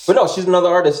before, but no, she's another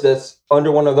artist that's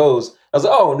under one of those. I was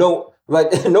like, oh no,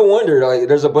 like no wonder. Like,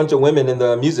 there's a bunch of women in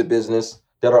the music business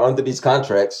that are under these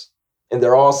contracts, and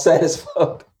they're all sad as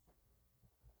fuck.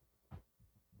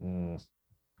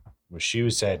 Well, she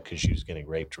was sad because she was getting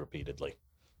raped repeatedly.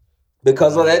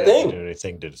 Because of that thing.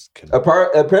 Anything to just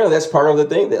Apparently, that's part of the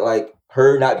thing that like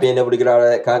her not being able to get out of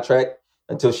that contract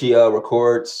until she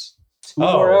records two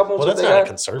more albums. well, that's with not a that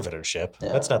guy. conservatorship.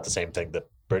 Yeah. That's not the same thing that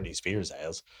Britney Spears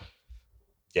has.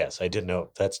 Yes, I did know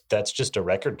that's just a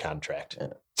record contract.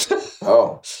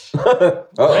 Oh,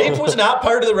 Rape was not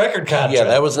part of the record contract. Yeah,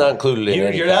 that was not included in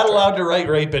any You're not contract. allowed to write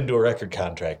rape into a record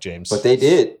contract, James. but they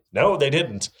did. No, they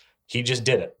didn't. He just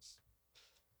did it.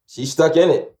 She's stuck in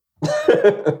it.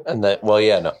 And that, well,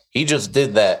 yeah, no. He just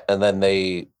did that, and then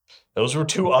Those were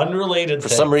two unrelated for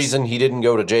things. some reason, he didn't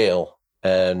go to jail,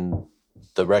 and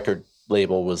the record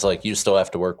label was like, you still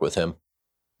have to work with him.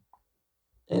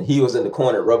 And he was in the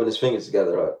corner rubbing his fingers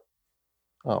together. Like,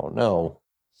 Oh, no.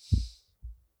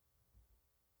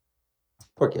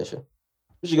 poor Kesha.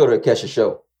 We should go to a Kesha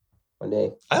show one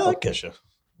day. I like Kesha.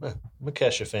 I'm a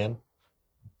Kesha fan.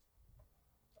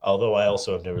 Although I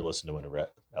also have never listened to one of her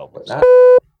But albums. not.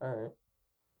 All right.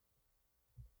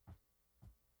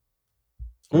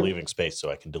 I'm leaving space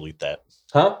so I can delete that.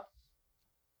 Huh?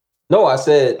 No, I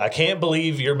said. I can't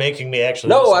believe you're making me actually.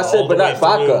 No, listen I said, all the but not way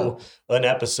vodka. through an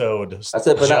episode. I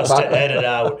said, but not just to vodka. edit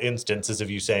out instances of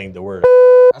you saying the word.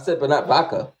 I said, but not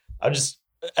vodka. I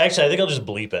think I'll just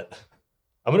bleep it.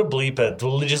 I'm gonna bleep it.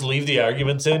 We'll just leave the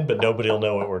arguments in, but nobody will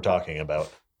know what we're talking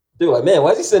about. They're like, man, why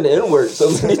is he saying the N-word so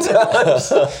many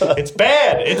times? It's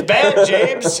bad. It's bad,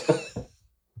 James.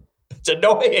 It's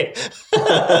annoying.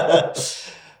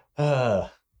 I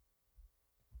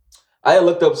had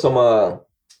looked up some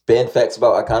band facts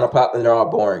about Iconopop, and they're all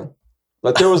boring.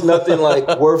 Like, there was nothing,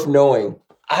 like, worth knowing.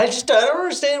 I don't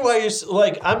understand why you're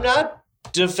like, I'm not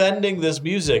defending this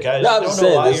music. I I'm just just don't know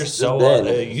saying, why this- you're this so,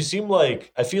 band- you seem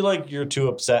like, I feel like you're too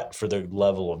upset for the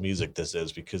level of music this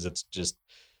is because it's just,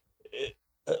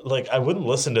 like, I wouldn't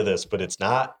listen to this, but it's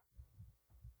not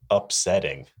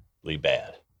upsettingly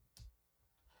bad.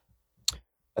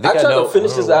 I think I I tried know. to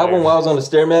finish I this don't know album why. while I was on the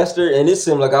Stairmaster, and it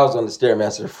seemed like I was on the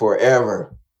Stairmaster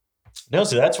forever. No,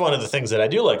 see, that's one of the things that I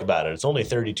do like about it. It's only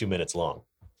 32 minutes long,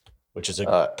 which is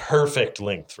a perfect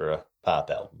length for a pop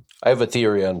album. I have a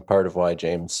theory on part of why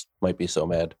James might be so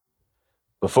mad.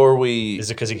 Before we,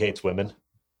 Is it because he hates women?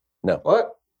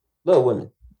 What? Little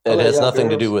women. it has nothing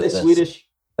to do with They this. Swedish.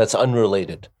 That's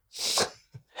unrelated.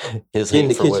 His Get in hate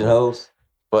the for kitchen women. hose.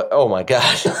 But oh my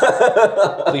gosh,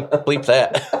 bleep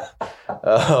that.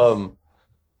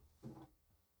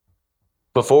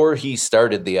 Before he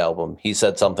started the album, he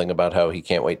said something about how he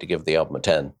can't wait to give the album a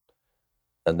 10.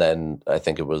 And then I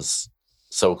think it was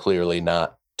so clearly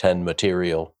not 10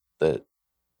 material that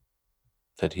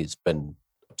he's been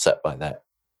upset by that.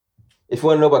 If you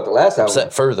want to know about the last album,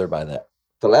 Upset further by that.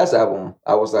 the last album,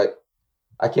 I was like,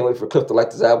 I can't wait for Cliff to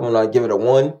like this album, and I give it a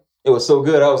 1. It was so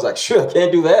good. I was like, sure, I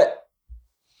can't do that.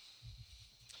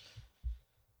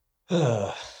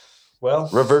 Well,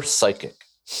 Reverse Psychic.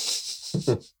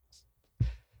 so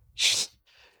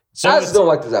I just don't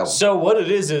like this album. So what it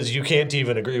is you can't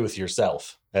even agree with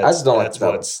yourself. I just don't like That's this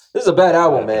album. what's This is a bad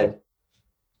album, man.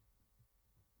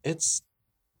 it's.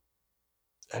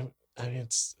 I mean,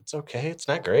 it's okay. It's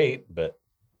not great, but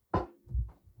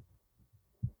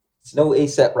It's no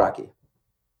ASAP Rocky.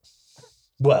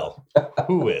 well,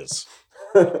 who is?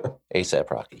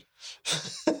 ASAP Rocky.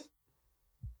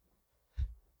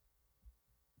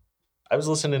 I was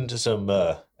listening to some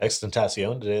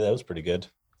Extentacion today. That was pretty good.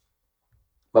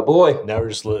 My boy. Now I'm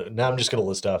just gonna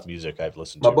list off music I've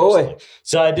listened My to. boy. Recently.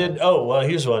 So I did. Oh well,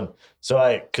 here's one.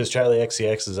 So because Charlie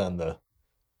XCX is on the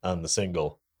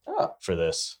single Oh, for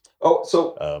this.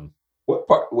 so what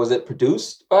part was it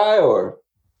produced by, or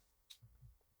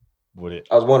Would it?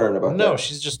 I was wondering about No, that.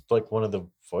 she's just like one of the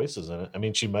voices in it. I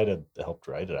mean, she might have helped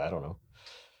write it. I don't know.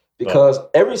 Because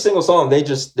every single song they're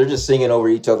just singing over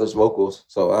each other's vocals.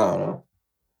 So I don't know.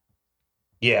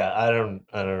 Yeah, I don't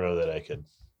know that I could.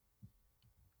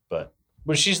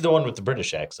 But she's the one with the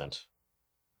British accent.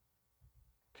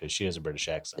 Because she has a British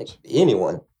It accent. could be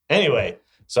anyone. Anyway,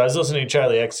 so I was listening to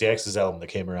Charlie XCX's album that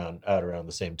came out around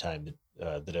the same time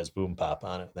that has Boom Pop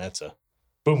on it. That's a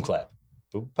Boom Clap.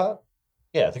 Boom Pop?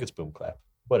 Yeah, I think it's Boom Clap.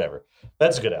 Whatever.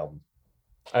 That's a good album.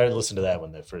 I listened to that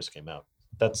when that first came out.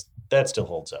 That still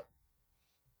holds up.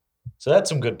 So that's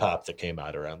some good pop that came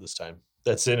out around this time.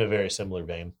 That's in a very similar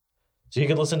vein. So you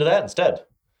could listen to that instead.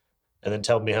 And then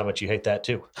tell me how much you hate that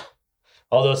too.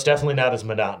 Although it's definitely not as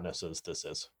monotonous as this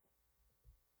is.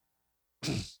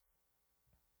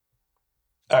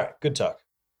 All right, good talk.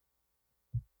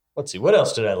 Let's see. What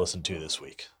else did I listen to this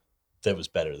week that was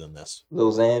better than this?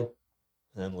 Lil Xan,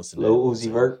 I didn't listen Lil to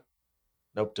Uzi Vert.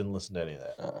 Nope, didn't listen to any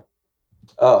of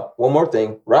that. One more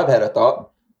thing. Rob had a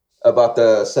thought about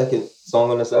the second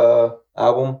song on this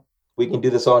album. We Can Do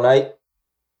This All Night.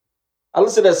 I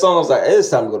listened to that song. I was like, hey, it's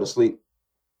time to go to sleep.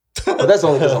 But that's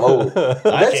only because I'm old.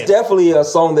 That's can't- definitely a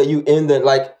song that you end that,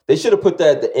 like, they should have put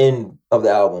that at the end of the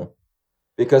album.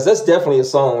 Because that's definitely a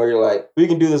song where you're like, we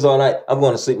can do this all night. I'm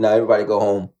going to sleep now. Everybody go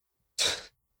home.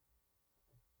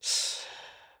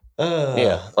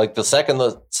 Yeah, like the second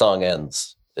the song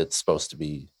ends, it's supposed to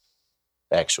be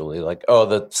actually like, oh,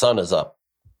 the sun is up.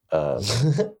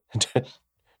 Time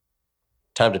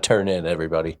to turn in,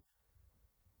 everybody.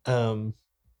 I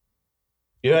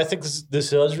think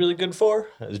this was really good for.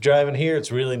 I was driving here.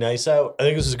 It's really nice out. I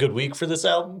think this is a good week for this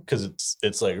album because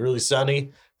it's like really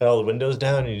sunny. Got all the windows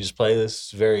down, and you just play this.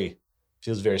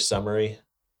 Feels very summery.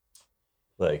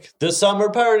 Like the summer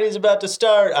party's about to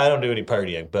start. I don't do any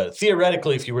partying, but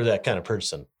theoretically, if you were that kind of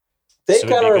person, They this would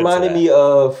be kind of good for reminded that. me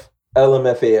of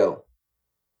LMFAO,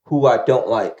 who I don't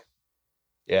like.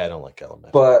 Yeah, I don't like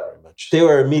LMFAO But very much. They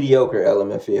were a mediocre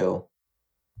LMFAO.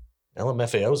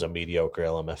 LMFAO is a mediocre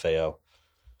LMFAO.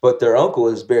 But their uncle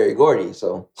is Barry Gordy,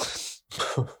 so.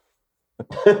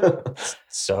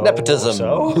 So Nepotism.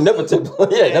 So? Nepotism.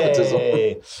 Yeah, nepotism.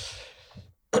 Yay.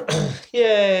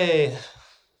 Yay.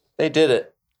 They did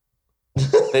it.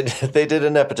 they did a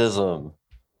nepotism.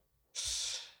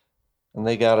 And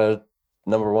they got a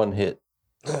number one hit.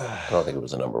 I don't think it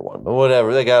was a number one, but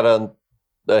whatever. They got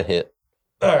a hit.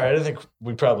 All right, I think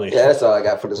we probably Yeah, that's all I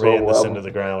got for this ran whole this album. into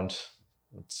the ground.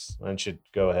 I should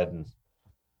go ahead and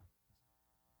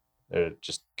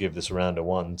just give this a round of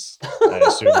ones. I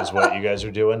assume is what you guys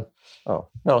are doing. Oh,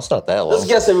 no, it's not that long. Let's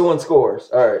guess everyone's scores.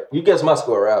 All right, you guess my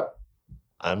score, Rob.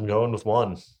 I'm going with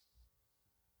 1.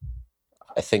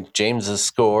 I think James's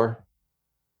score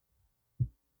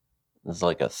is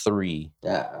like a 3.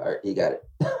 Yeah, all right, you got it.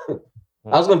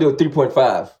 I was gonna do a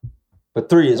 3.5, but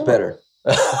 3 is better.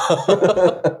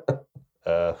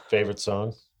 Favorite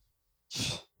song?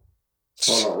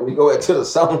 Hold on, let me go into the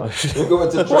song. Let me go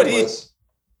into the What track do you- list.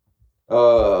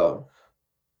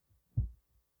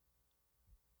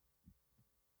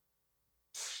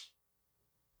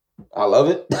 I love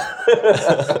it.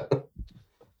 I don't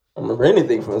remember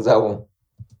anything from this album.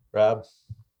 Rob?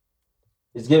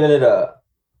 He's giving it a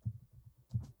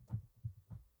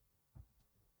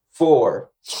 4,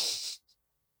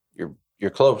 You're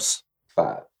close.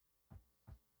 5.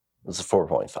 It's a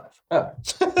 4.5. Oh,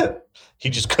 He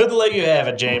just couldn't let you have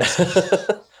it, James.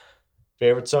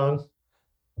 Favorite song?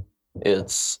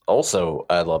 It's also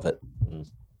I love it. You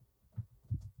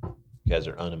guys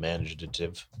are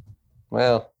unimaginative.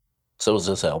 Well, so is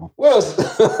this album. what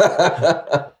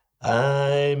else?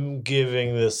 I'm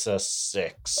giving this a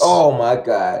 6. Oh my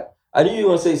God. I knew you were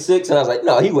going to say 6, and I was like,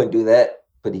 no, he wouldn't do that.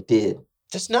 But he did.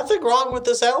 There's nothing wrong with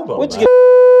this album. What'd you I give?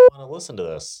 want to listen to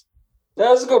this. Now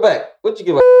let's go back. What'd you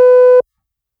give?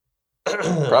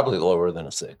 Probably lower than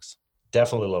a 6.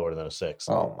 Definitely lower than a 6.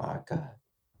 Oh my God.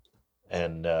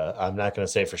 And I'm not going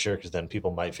to say for sure because then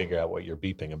people might figure out what you're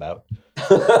beeping about.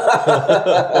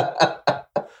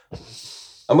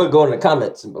 I'm going to go in the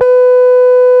comments.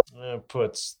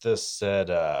 Puts this at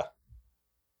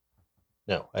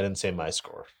no, I didn't say my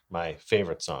score. My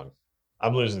favorite song.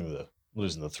 I'm losing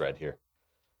the thread here.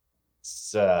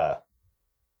 It's I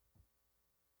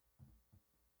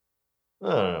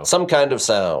don't know. Some kind of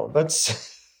sound. Let's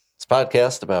It's a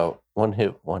podcast about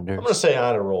one-hit wonders. I'm gonna say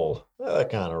honor roll. I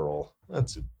like honor roll.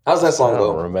 That's it. How's that I song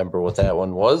don't go? remember what that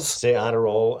one was. Say honor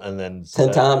roll and then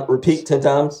 10 times, repeat 10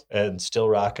 times. and still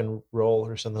rock and roll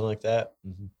or something like that.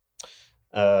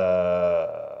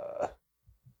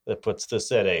 That puts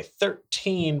this at a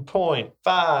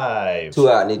 13.5. 2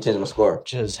 out. I need to change my score.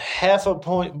 Which is half a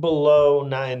point below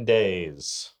 9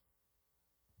 days.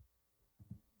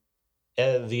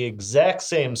 The exact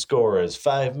same score as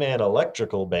 5-Man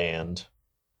Electrical Band.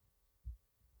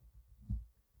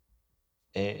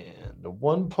 And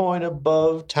 1 point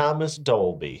above Thomas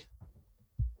Dolby.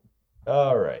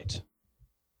 All right.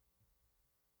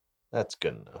 That's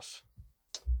good enough.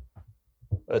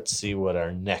 Let's see what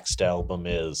our next album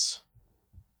is.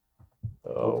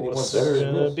 Oh, Hopefully what's one's better it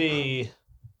than gonna this. be?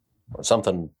 Or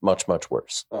something much, much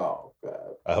worse. Oh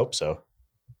God. I hope so.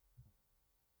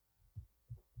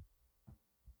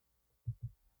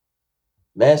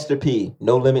 Master P.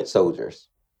 No Limit Soldiers.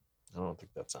 I don't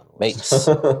think that's on the list. Mates.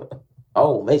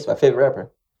 Oh, Mace, my favorite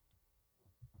rapper.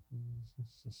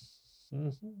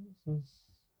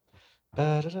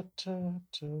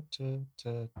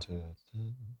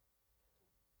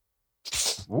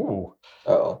 Ooh.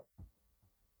 Oh.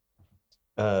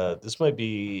 This might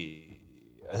be.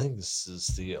 I think this is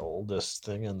the oldest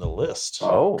thing on the list.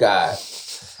 Oh. God.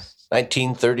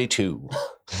 1932.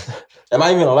 Am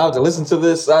I even allowed to listen to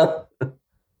this?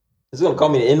 It's gonna call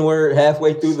me the N-word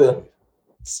halfway through the.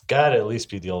 It's got to at least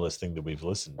be the oldest thing that we've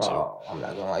listened to. Oh, I'm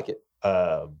not gonna like it.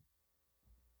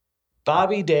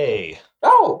 Bobby Day,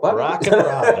 Oh, Bobby. Rockin'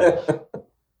 Robin.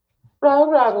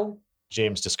 Robin.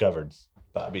 James discovered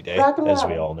Bobby Day, Rockin' as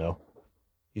we Robin. all know.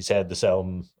 He's had this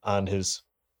album on his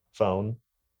phone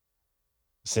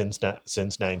since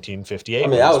 1958. I mean,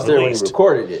 when it I was there when he released.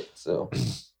 recorded it, so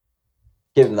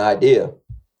give him the idea.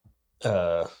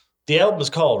 The album is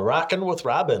called Rockin' with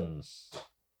Robin.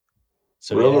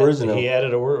 So Real original. He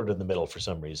added a word in the middle for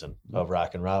some reason of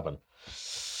Rockin' Robin.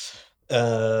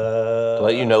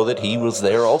 Let you know that he was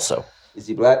there also. Is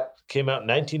he black? Came out in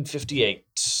 1958.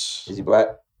 Is he black?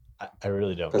 I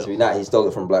really don't Because if know. he's not, he stole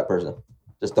it from a black person.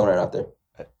 Just throwing it out there.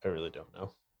 I really don't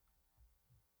know.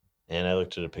 And I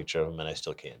looked at a picture of him and I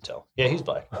still can't tell. Yeah, he's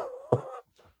black.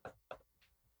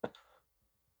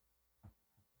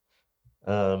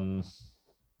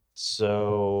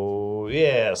 So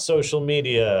yeah, social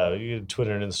media, you can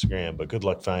Twitter and Instagram, but good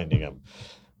luck finding him.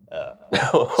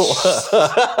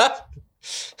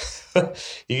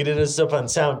 You can hit us up on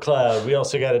SoundCloud. We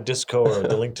also got a Discord.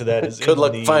 The link to that is Good in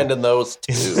luck the, finding those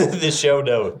too. the show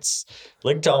notes.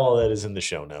 Link to all of that is in the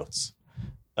show notes.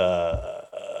 Go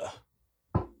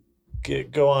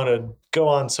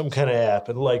on some kind of app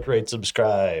and like, rate,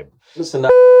 subscribe. Listen,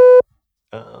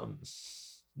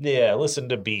 Yeah, listen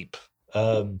to Beep.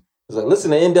 listen was like,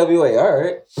 listen to NWA. All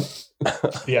right.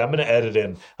 Yeah, I'm gonna edit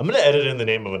in. I'm gonna edit in the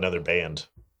name of another band.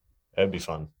 That'd be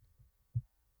fun.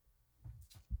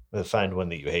 Find one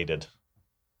that you hated.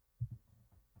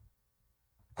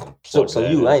 So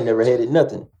I ain't never hated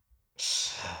nothing.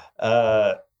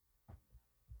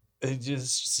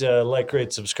 Just like,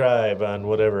 rate, subscribe on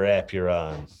whatever app you're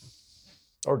on,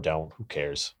 or don't. Who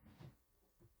cares?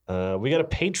 We got a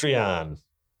Patreon,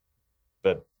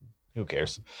 but who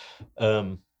cares?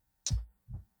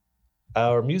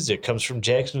 Our music comes from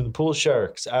Jackson and the Pool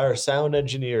Sharks. Our sound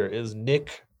engineer is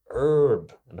Nick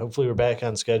Erb, and hopefully we're back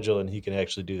on schedule and he can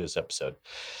actually do this episode.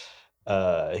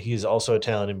 He's also a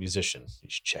talented musician. You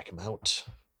should check him out.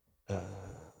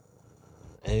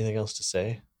 Anything else to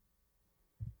say?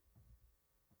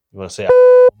 You want to say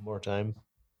one more time?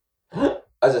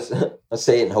 I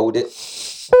say it and hold it.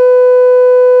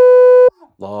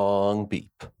 Long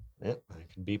beep. Yeah, I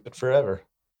can beep it forever.